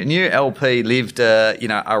knew LP lived,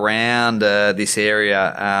 around this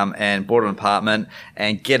area and bought an apartment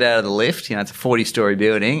and get out of the lift. It's a 40-story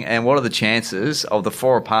building. And what are the chances of the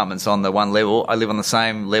 4 apartments on the one level? I live on the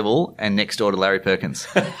same level and next door to Larry Perkins.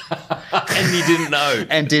 And you didn't know.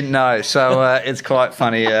 And didn't know. So it's quite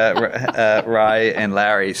funny, Ray and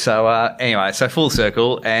Larry. So anyway, so full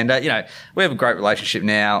circle. And, we have a great relationship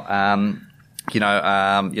now.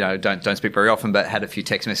 don't speak very often, but had a few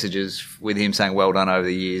text messages with him saying well done over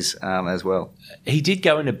the years as well. He did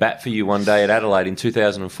go into bat for you one day at Adelaide in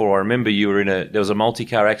 2004. I remember you were there was a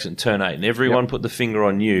multi-car accident, turn 8, and everyone put the finger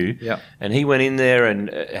on you. Yep. And he went in there and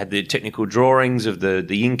had the technical drawings of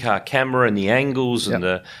the in-car camera and the angles and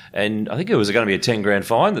I think it was going to be a 10 grand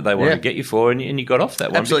fine that they wanted to get you for, and you got off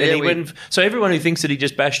that one. Absolutely. So everyone who thinks that he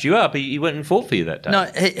just bashed you up, he went and fought for you that day. No,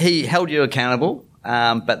 he held you accountable.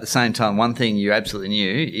 But at the same time, one thing you absolutely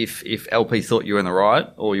knew, if LP thought you were in the right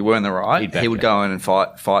or you were in the right, he would go in and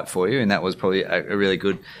fight for you, and that was probably a really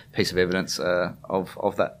good piece of evidence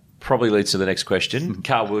of that. Probably leads to the next question.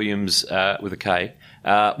 Carl Williams with a K.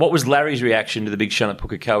 What was Larry's reaction to the big shunt at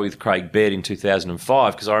Pukekohe with Craig Baird in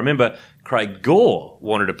 2005? Because I remember Craig Gore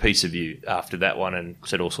wanted a piece of you after that one and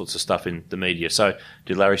said all sorts of stuff in the media. So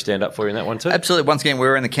did Larry stand up for you in that one too? Absolutely. Once again, we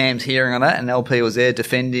were in the cams hearing on that, and LP was there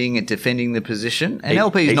defending the position. And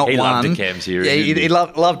LP's not one. He loved the cams hearing. Yeah, he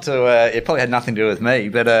loved to. It probably had nothing to do with me,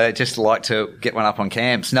 but just liked to get one up on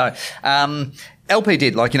cams. No. LP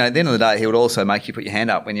did, at the end of the day, he would also make you put your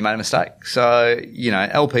hand up when you made a mistake. So,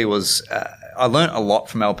 LP was, I learnt a lot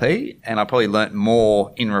from LP, and I probably learnt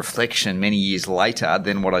more in reflection many years later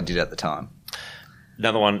than what I did at the time.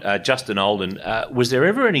 Another one, Justin Olden. Was there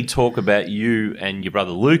ever any talk about you and your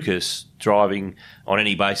brother Lucas driving on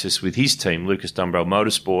any basis with his team, Lucas Dumbrell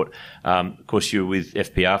Motorsport? Of course, you were with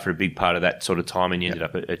FPR for a big part of that sort of time, and you ended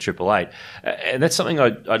up at 888. And that's something I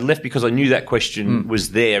left because I knew that question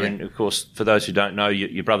was there. Yeah. And, of course, for those who don't know,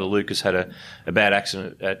 your brother Lucas had a bad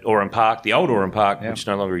accident at Oran Park, the old Oran Park, which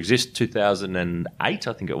no longer exists, 2008,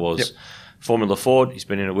 I think it was. Yep. Formula Ford. He's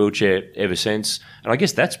been in a wheelchair ever since. And I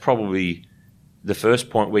guess that's probably the first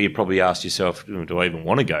point where you probably asked yourself, do I even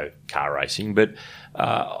want to go car racing? But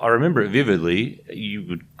I remember it vividly. You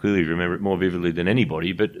would clearly remember it more vividly than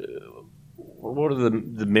anybody. But what are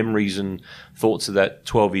the memories and thoughts of that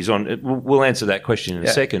 12 years on? We'll answer that question in a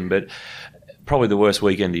second, but probably the worst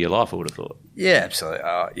weekend of your life, I would have thought. Yeah, absolutely.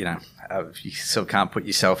 You still can't put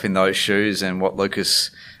yourself in those shoes, and what Lucas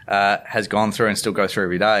has gone through and still go through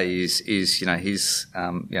every day is you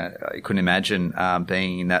couldn't imagine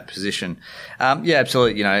being in that position.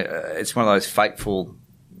 Absolutely. It's one of those fateful,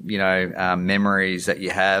 memories that you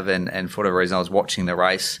have, and for whatever reason, I was watching the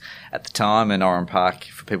race at the time, and Oran Park,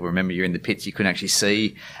 for people who remember, you're in the pits, you couldn't actually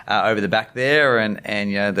see over the back there, and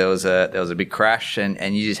there was a big crash,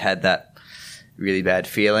 and you just had that really bad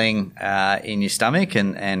feeling in your stomach,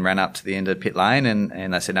 and ran up to the end of pit lane,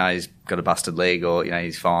 and they said, no, he's got a busted leg, or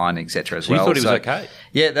he's fine, etc. as well. You thought he was okay?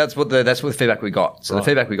 Yeah, that's what the feedback we got. So the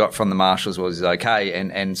feedback we got from the marshals was he's okay,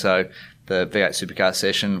 and so the V8 Supercar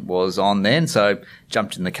session was on then. So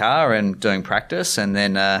jumped in the car and doing practice, and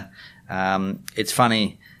then it's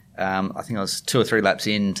funny. I think I was 2 or 3 laps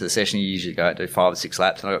into the session. You usually go out do 5 or 6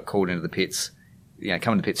 laps, and I got called into the pits.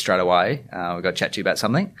 Coming to the pits straight away. We got to chat to you about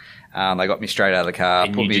something. They got me straight out of the car,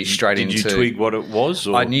 and put me straight into. Did you twig what it was?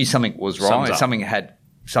 Or? I knew something was wrong.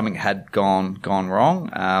 Something had gone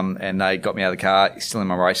wrong, and they got me out of the car, still in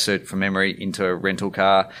my race suit from memory, into a rental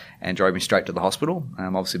car, and drove me straight to the hospital.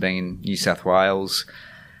 Obviously, being in New South Wales,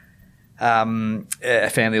 a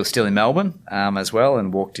family was still in Melbourne as well,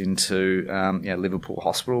 and walked into Liverpool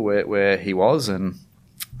Hospital where he was, and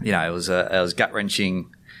it was gut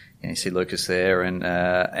wrenching. You see Lucas there, and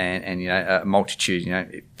a multitude.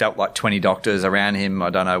 It felt like 20 doctors around him.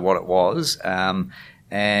 I don't know what it was,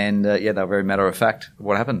 they were very matter of fact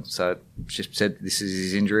what happened. So just said this is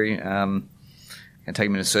his injury, and take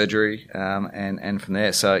him into surgery, and from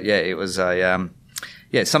there. So it was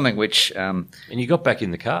something which. And you got back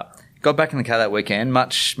in the car. Got back in the car that weekend.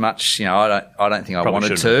 Much. I don't think I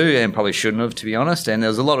wanted to, and probably shouldn't have, to be honest. And there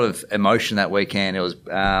was a lot of emotion that weekend. It was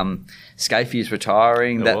Scafey's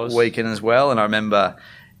retiring that weekend as well, and I remember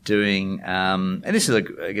doing. And this is,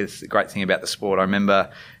 I guess, the great thing about the sport. I remember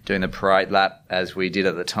doing the parade lap as we did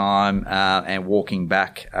at the time, and walking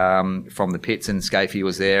back from the pits, and Scafey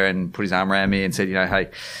was there and put his arm around me and said, "Hey,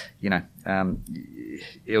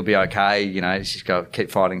 it'll be okay. Just go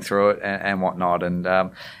keep fighting through it and whatnot." And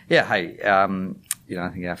I think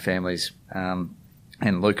our families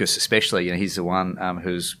and Lucas especially, he's the one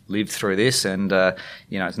who's lived through this, and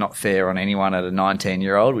it's not fair on anyone at a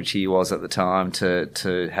 19-year-old, which he was at the time,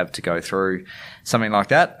 to have to go through something like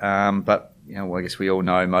that. But I guess we all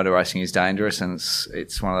know motor racing is dangerous, and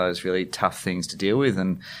it's one of those really tough things to deal with.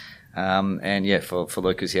 And for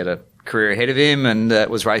Lucas, he had a career ahead of him, and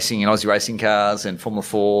was racing in Aussie racing cars and Formula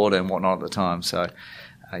Ford and whatnot at the time. So,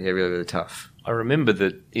 really, really tough. I remember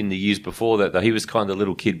that in the years before that, though, he was kind of the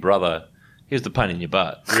little kid brother. He was the pain in your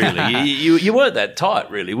butt, really. you weren't that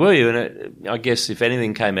tight, really, were you? And I guess if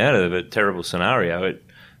anything came out of a terrible scenario, it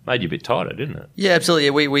made you a bit tighter, didn't it? Yeah, absolutely.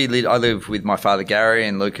 I lived with my father Gary,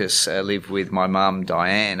 and Lucas lived with my mum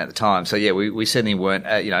Diane at the time. So yeah, we certainly weren't,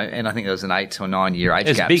 and I think there was an 8 or 9 year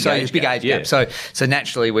age gap. It was a big age gap. So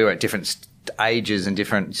naturally we were at different ages and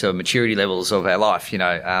different sort of maturity levels of our life.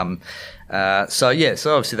 So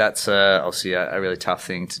obviously that's obviously a really tough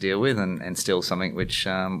thing to deal with, and still something which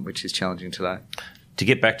is challenging today. To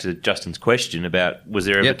get back to Justin's question about was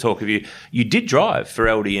there ever talk of you did drive for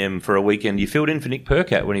LDM for a weekend. You filled in for Nick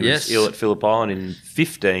Percat when he was ill at Phillip Island in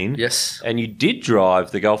 2015. Yes. And you did drive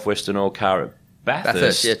the Gulf Western Oil car at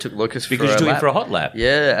Bathurst. Yeah, took Lucas because you took him for a hot lap.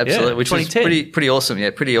 Yeah, absolutely. Which was 2010. pretty awesome. Yeah,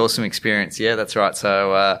 pretty awesome experience. Yeah, that's right.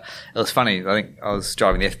 So it was funny. I think I was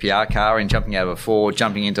driving the FPR car and jumping out of a Ford,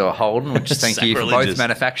 jumping into a Holden, which thank you for both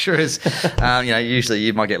manufacturers. Usually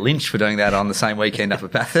you might get lynched for doing that on the same weekend up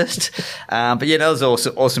at Bathurst. But yeah, that was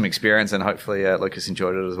an awesome experience, and hopefully Lucas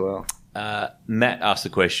enjoyed it as well. Matt asked the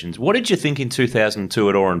questions. What did you think in 2002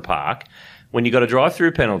 at Oran Park when you got a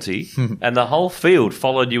drive-through penalty and the whole field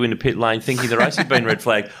followed you into pit lane thinking the race had been red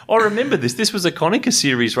flagged? I remember this. This was a Konica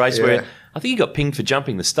Series race where I think you got pinged for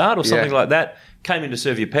jumping the start or something like that, came in to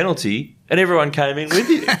serve your penalty, and everyone came in with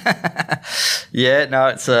you. Yeah, no,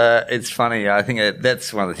 it's funny. I think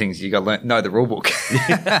that's one of the things you got to know the rule book.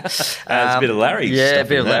 It's a bit of Larry. Yeah, a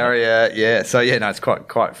bit of Larry. Yeah. So yeah, no, it's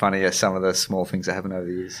quite funny. Some of the small things that happen over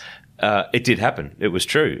the years. It did happen. It was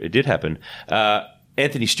true. It did happen.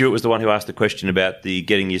 Anthony Stewart was the one who asked the question about the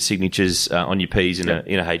getting your signatures on your Ps in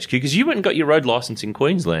a HQ, because you went and got your road licence in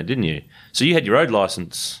Queensland, didn't you? So you had your road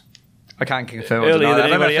licence. I can't confirm earlier than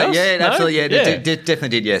anybody else. Yeah, no? Absolutely. Yeah, definitely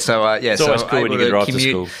did. Yeah, so it's always cool when you can drive to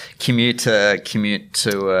school. Commute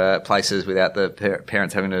to places without the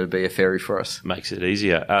parents having to be a ferry for us. Makes it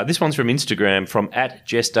easier. This one's from Instagram from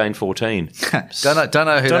 @JessDane14. don't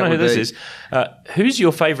know who this is. Who's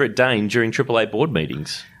your favourite Dane during Triple Eight board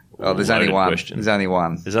meetings? Oh, there's only one. Question. There's only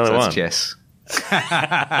one. That's Jess.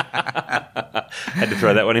 Had to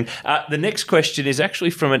throw that one in. The next question is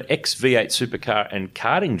actually from an ex-V8 supercar and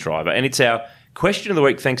karting driver, and it's our question of the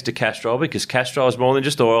week thanks to Castrol, because Castrol is more than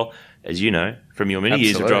just oil. As you know from your many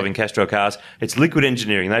years of driving Castrol cars, it's liquid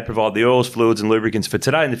engineering. They provide the oils, fluids and lubricants for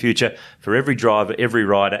today and the future for every driver, every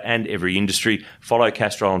rider and every industry. Follow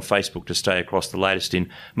Castrol on Facebook to stay across the latest in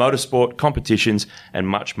motorsport, competitions and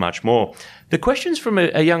much, much more. The question's from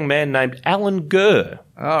a young man named Alan Gurr.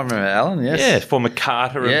 Oh, I remember Alan, yes. Yeah, former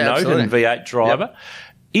karter of note absolutely. And V8 driver. Yep.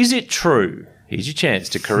 Is it true, here's your chance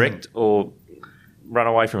to correct or run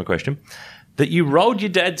away from a question, that you rolled your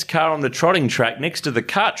dad's car on the trotting track next to the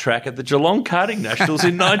kart track at the Geelong Karting Nationals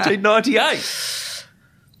in 1998?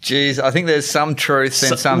 Geez, I think there's some truth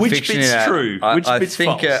and some fiction in that. True? Which bit's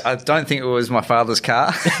false? I don't think it was my father's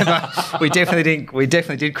car. We definitely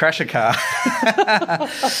did crash a car.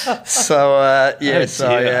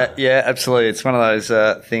 Yeah, absolutely. It's one of those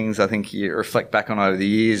things I think you reflect back on over the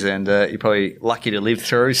years, and you're probably lucky to live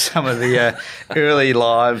through some of the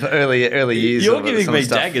early years. You're giving me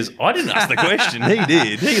daggers. I didn't ask the question. He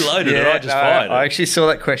did. He loaded it. I just fired it. I actually saw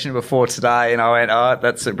that question before today, and I went,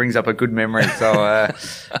 it brings up a good memory. So.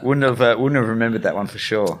 Wouldn't have remembered that one for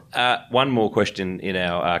sure. One more question in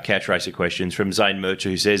our Couch Racer questions from Zane Mercher,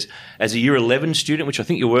 who says, as a Year 11 student, which I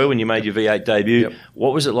think you were when you made your V8 debut,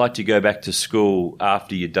 what was it like to go back to school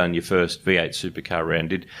after you'd done your first V8 supercar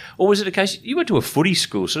round? Or was it a case you went to a footy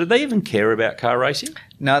school, so did they even care about car racing?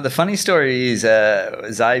 No, the funny story is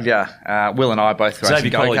Xavier, Will and I both racing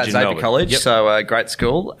go-karts, Xavier College, so great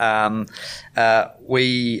school. Will and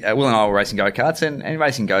I were racing go-karts, and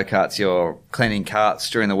racing go-karts, you're cleaning carts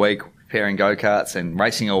during the week, repairing go-karts and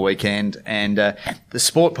racing all weekend, and the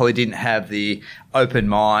sport probably didn't have the open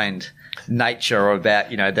mind nature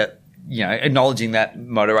about, acknowledging that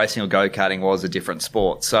motor racing or go-karting was a different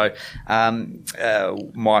sport. So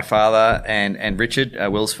my father and Richard,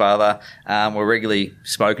 Will's father, were regularly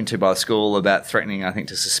spoken to by the school about threatening, I think,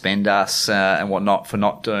 to suspend us and whatnot for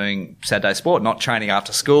not doing Saturday sport, not training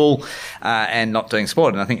after school and not doing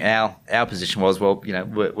sport. And I think our position was,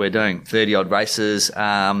 we're doing 30-odd races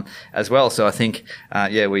as well. So I think,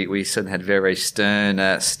 we certainly had very stern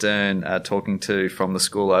talking to from the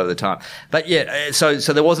school over the time. But so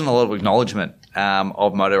there wasn't a lot of acknowledgement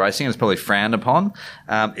of motor racing. It was probably frowned upon.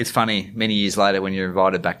 It's funny, many years later when you're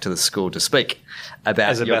invited back to the school to speak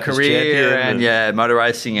about your career and motor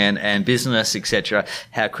racing and business, etc.,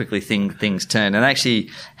 how quickly things turn. And actually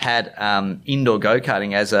had indoor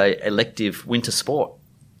go-karting as a elective winter sport.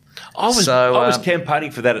 I was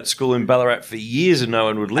campaigning for that at school in Ballarat for years and no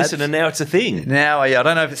one would listen, and now it's a thing. Now, I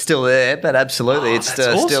don't know if it's still there, but absolutely, it's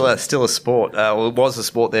awesome. still a sport. It was a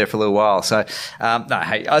sport there for a little while. So,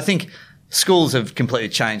 I think schools have completely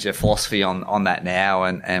changed their philosophy on that now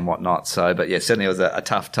and whatnot. So, but yeah, certainly it was a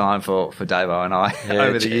tough time for Davo and I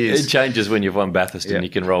over the years. It changes when you've won Bathurst and you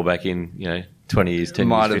can roll back in, 20 years, 10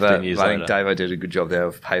 years, 15 years later. I think Davo did a good job there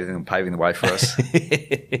of paving the way for us.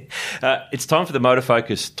 It's time for the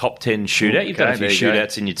Motofocus Top 10 Shootout. You've done a few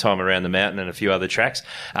shootouts in your time around the mountain and a few other tracks.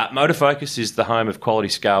 Motofocus is the home of quality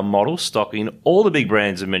scale models, stocking all the big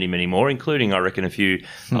brands and many, many more, including, I reckon, a few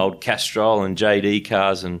old Castrol and JD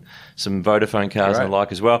cars and some Vodafone cars and the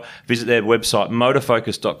like as well. Visit their website,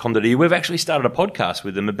 motofocus.com.au. We've actually started a podcast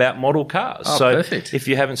with them about model cars. Oh, so perfect. If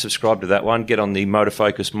you haven't subscribed to that one, get on the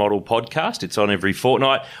Motofocus Model Podcast. It's on every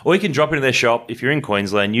fortnight. Or you can drop into their shop if you're in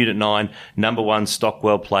Queensland, Unit 9, number 1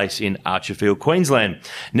 Stockwell Place in Archerfield, Queensland.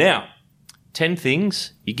 Now, 10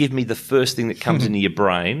 things. You give me the first thing that comes into your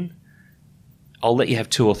brain. I'll let you have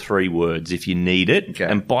 2 or 3 words if you need it. Okay.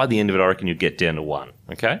 And by the end of it, I reckon you'll get down to 1.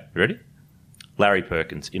 Okay? You ready? Larry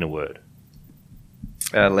Perkins, in a word.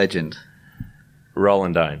 Legend.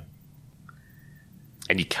 Roland Dane.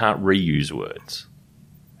 And you can't reuse words.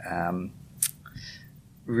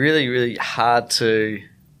 Really, really hard to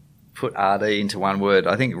put RD into one word.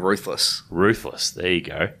 I think ruthless. Ruthless. There you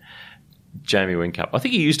go. Jamie Whincup. I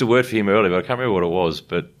think you used a word for him earlier, but I can't remember what it was.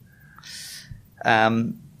 But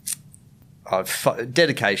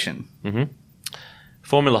dedication. Mm-hmm.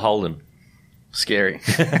 Formula Holden. Scary.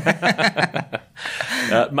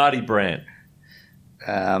 Marty Brandt.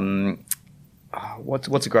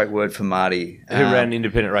 What's a great word for Marty? Who ran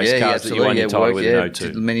independent race cars that you won your title with No.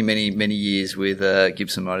 2. Many years with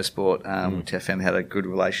Gibson Motorsport, which I found had a good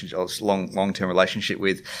relationship, long-term relationship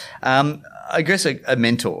with. I guess a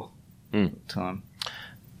mentor at the time.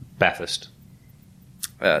 Bathurst.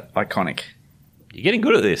 Iconic. You're getting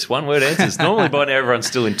good at this. 1-word answers. Normally by now everyone's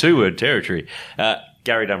still in 2-word territory.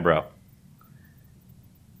 Gary Dumbrell.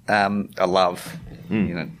 I love,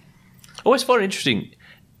 I always find it interesting.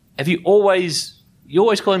 Have you always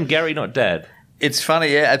call him Gary, not Dad? It's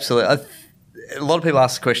funny, yeah, absolutely. A lot of people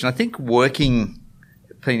ask the question. I think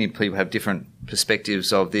people have different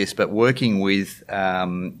perspectives of this, but working with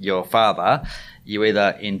your father, you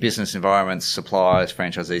either in business environments, suppliers,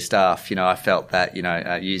 franchisee staff, I felt that,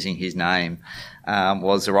 using his name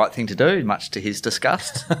was the right thing to do, much to his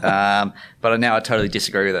disgust. But now I totally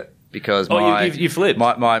disagree with it. Because you flipped.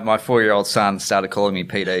 My 4-year-old son started calling me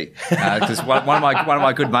PD because one of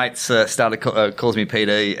my good mates calls me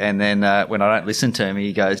PD, and then when I don't listen to him,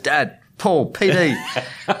 he goes, "Dad, Paul, PD."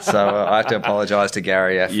 So I have to apologise to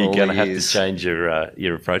Gary for all the years. You're going to have to change your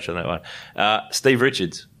approach on that one. Steve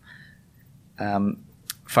Richards,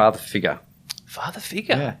 father figure. Father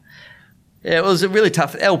figure. Yeah. Yeah, it was a really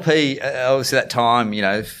tough LP. Obviously, that time,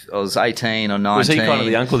 I was 18 or 19. Was he kind of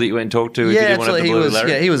the uncle that you went and talked to? If Yeah, you didn't absolutely. Want to have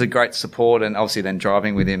the Larry? He was a great support, and obviously then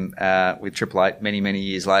driving with him with Triple Eight many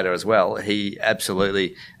years later as well. He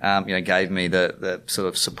absolutely, gave me the sort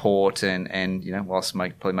of support and whilst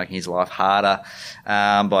probably making his life harder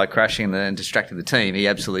by crashing and distracting the team, he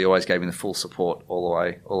absolutely always gave me the full support all the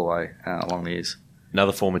way along the years.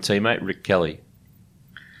 Another former teammate, Rick Kelly,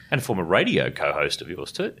 and a former radio co-host of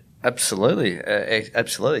yours too. Absolutely.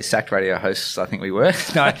 Sacked radio hosts, I think we were.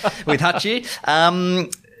 No, with Hutchie.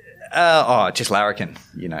 Just larrikin.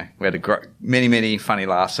 We had many funny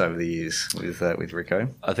laughs over the years with Rico.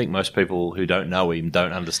 I think most people who don't know him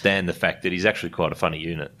don't understand the fact that he's actually quite a funny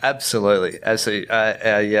unit. Absolutely.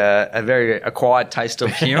 A very acquired taste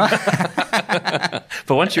of humour. But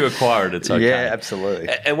once you acquire it, it's okay. Yeah, absolutely.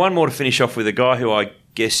 And one more to finish off with, a guy who I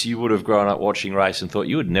guess you would have grown up watching race and thought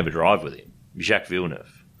you would never drive with him, Jacques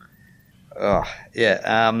Villeneuve. Oh,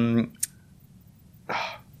 yeah.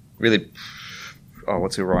 Really,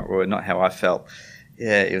 what's the right word? Not how I felt.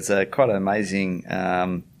 Yeah, it was quite amazing.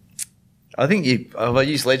 I think have I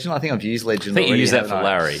used Legend? I think I've used Legend I think already, you used that for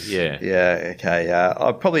Larry, yeah. Yeah, okay.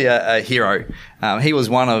 Probably a hero. He was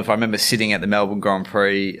I remember sitting at the Melbourne Grand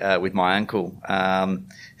Prix with my uncle,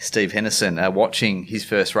 Steve Henderson, watching his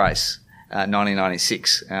first race.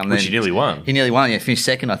 1996. Which he nearly won. He nearly won. Yeah, finished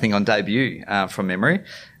second, I think, on debut from memory.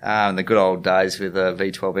 The good old days with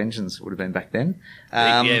V12 engines would have been back then.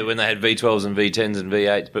 When they had V12s and V10s and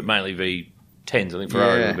V8s, but mainly V10s. I think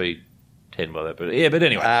Ferrari would be 10 by that. But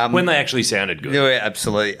anyway, when they actually sounded good. Yeah,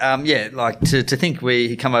 absolutely. To think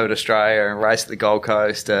he come over to Australia and race at the Gold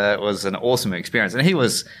Coast was an awesome experience. And he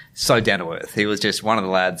was so down to earth. He was just one of the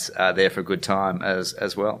lads there for a good time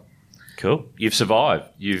as well. Cool. You've survived.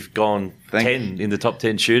 You've gone 10 in the top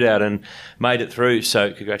 10 shootout and made it through.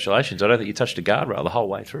 So congratulations. I don't think you touched a guardrail the whole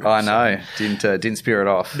way through. I know. Didn't spear it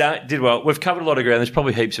off. No, did well. We've covered a lot of ground. There's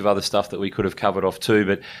probably heaps of other stuff that we could have covered off too.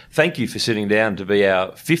 But thank you for sitting down to be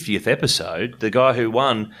our 50th episode. The guy who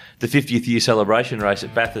won the 50th year celebration race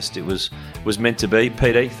at Bathurst, it was meant to be.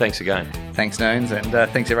 PD, thanks again. Thanks, Noons, and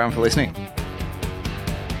thanks everyone for listening.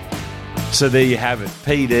 So there you have it,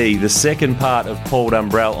 PD, the second part of Paul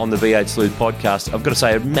Dumbrell on the V8 Sleuth podcast. I've got to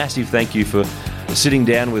say a massive thank you for sitting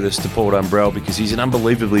down with us to Paul Dumbrell, because he's an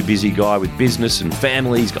unbelievably busy guy with business and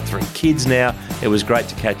family. He's got 3 kids now. It was great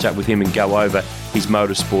to catch up with him and go over his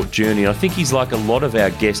motorsport journey. And I think he's like a lot of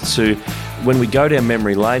our guests who, when we go down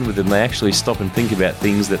memory lane with them, they actually stop and think about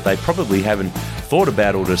things that they probably haven't thought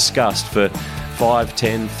about or discussed for 5,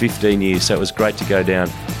 10, 15 years. So it was great to go down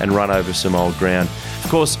and run over some old ground. Of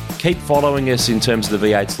course, keep following us in terms of the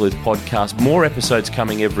V8 Sleuth podcast. More episodes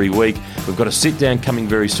coming every week. We've got a sit-down coming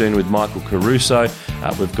very soon with Michael Caruso.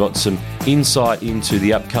 We've got some insight into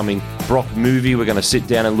the upcoming Brock movie. We're going to sit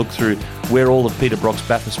down and look through where all of Peter Brock's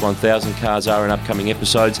Bathurst 1000 cars are in upcoming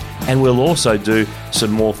episodes. And we'll also do some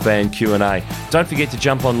more fan Q&A. Don't forget to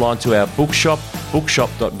jump online to our bookshop,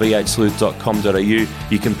 bookshop.v8sleuth.com.au.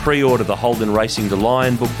 You can pre-order the Holden Racing to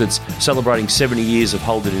Lion book that's celebrating 70 years of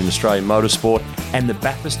Holden in Australian motorsport, and the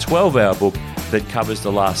Bathurst 12-hour book that covers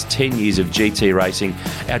the last 10 years of GT racing.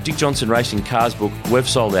 Our Dick Johnson Racing Cars book, we've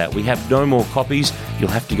sold out. We have no more copies. You'll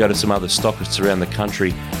have to go to some other stockists around the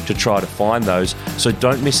country to try to find those. So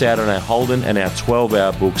don't miss out on our Holden and our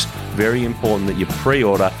 12-hour books. Very important that you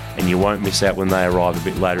pre-order, and you won't miss out when they arrive a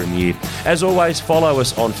bit later in the year. As always, follow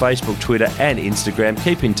us on Facebook, Twitter and Instagram.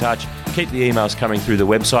 Keep in touch. Keep the emails coming through the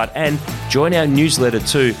website, and join our newsletter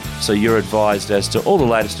too, so you're advised as to all the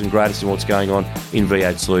latest and greatest in what's going on in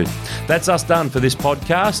V8 Sleuth. That's us done for this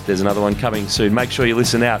podcast. There's another one coming soon. Make sure you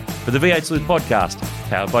listen out for the V8 Sleuth podcast,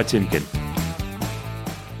 powered by Timken.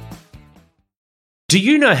 Do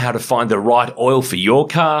you know how to find the right oil for your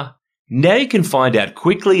car? Now you can find out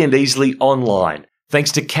quickly and easily online,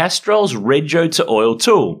 thanks to Castrol's Rego to Oil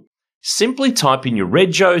tool. Simply type in your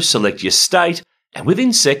Rego, select your state, and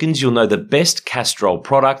within seconds you'll know the best Castrol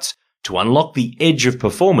products to unlock the edge of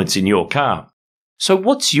performance in your car. So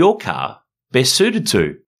what's your car best suited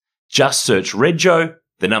to? Just search Rego,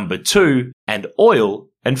 the number 2, and oil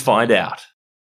and find out.